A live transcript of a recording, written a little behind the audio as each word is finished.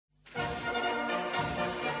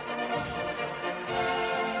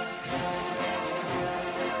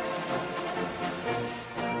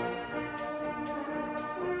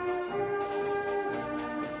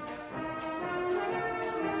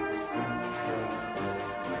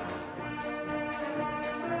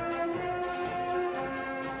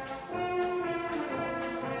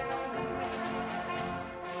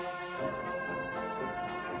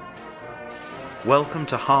Welcome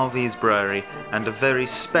to Harveys Brewery and a very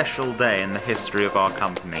special day in the history of our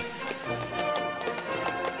company.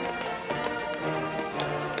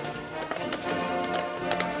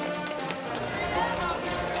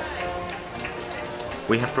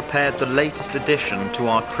 We have prepared the latest addition to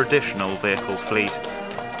our traditional vehicle fleet,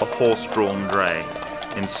 a horse-drawn dray,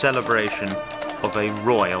 in celebration of a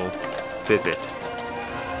royal visit.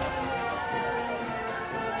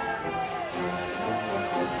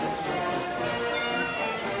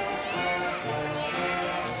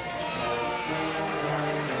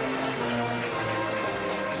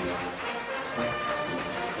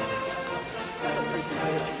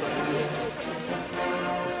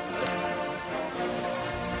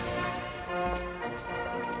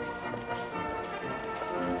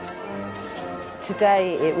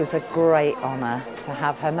 Today it was a great honour to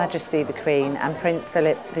have Her Majesty the Queen and Prince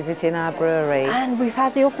Philip visiting our brewery. And we've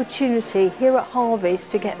had the opportunity here at Harveys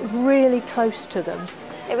to get really close to them.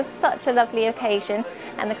 It was such a lovely occasion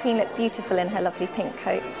and the Queen looked beautiful in her lovely pink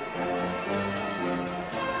coat.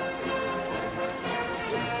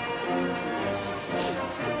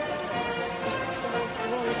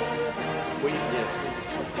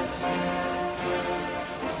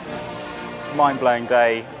 Mind-blowing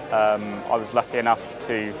day. I was lucky enough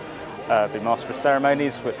to be Master of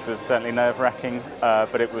Ceremonies, which was certainly nerve-wracking,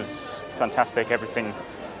 but it was fantastic. Everything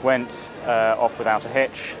went off without a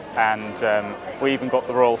hitch, and we even got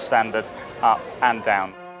the Royal Standard up and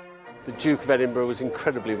down. The Duke of Edinburgh was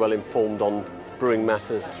incredibly well informed on brewing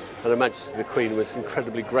matters, and Her Majesty the Queen was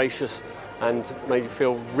incredibly gracious and made you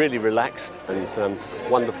feel really relaxed, and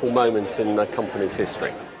wonderful moment in the company's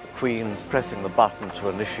history. Queen pressing the button to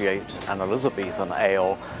initiate an Elizabethan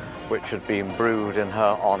ale which had been brewed in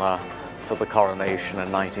her honour for the coronation in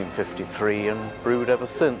 1953 and brewed ever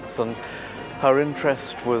since, and her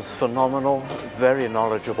interest was phenomenal, very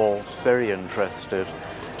knowledgeable, very interested,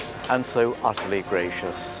 and so utterly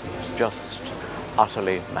gracious, just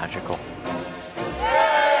utterly magical.